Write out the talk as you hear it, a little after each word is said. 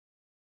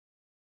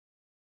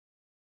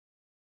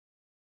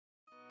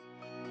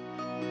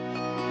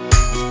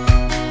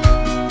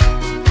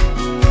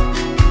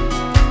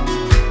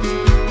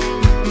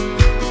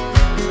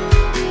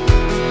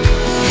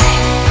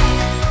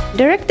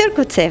Director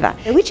Kotzeva,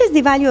 which is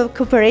the value of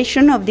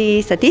cooperation of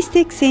the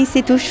statistics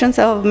institutions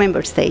of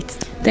member states?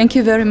 Thank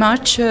you very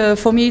much.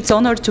 For me, it's an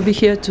honor to be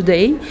here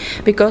today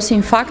because,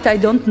 in fact, I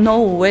don't know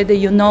whether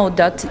you know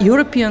that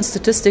European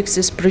statistics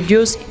is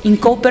produced in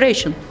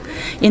cooperation,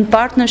 in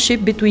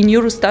partnership between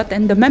Eurostat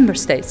and the member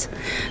states.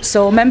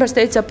 So member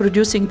states are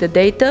producing the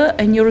data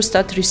and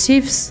Eurostat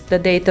receives the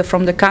data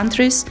from the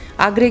countries,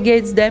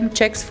 aggregates them,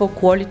 checks for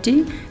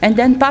quality, and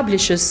then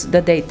publishes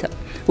the data,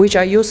 which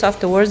are used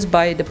afterwards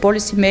by the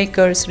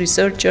policymakers,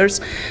 researchers.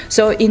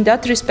 So in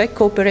that respect,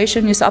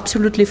 cooperation is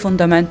absolutely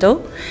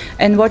fundamental.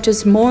 And what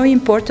is more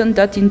important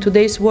that in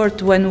today's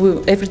world, when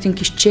everything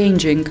is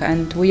changing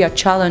and we are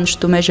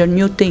challenged to measure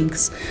new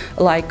things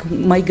like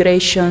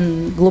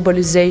migration,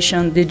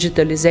 globalization,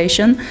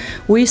 digitalization,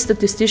 we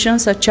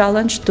statisticians are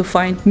challenged to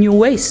find new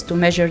ways to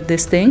measure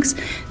these things.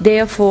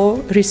 Therefore,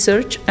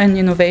 research and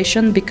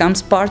innovation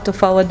becomes part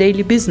of our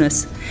daily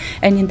business.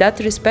 And in that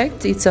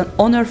respect, it's an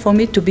honor for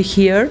me to be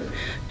here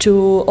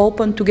to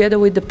open together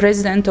with the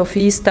president of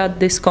Istat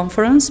this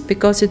conference,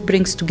 because it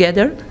brings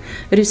together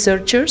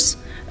researchers,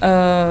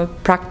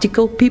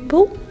 practical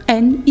people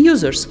and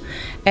users.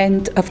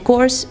 And of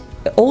course,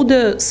 all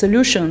the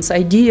solutions,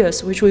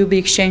 ideas which will be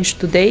exchanged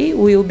today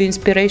will be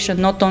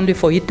inspiration not only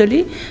for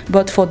Italy,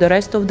 but for the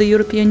rest of the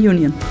European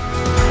Union.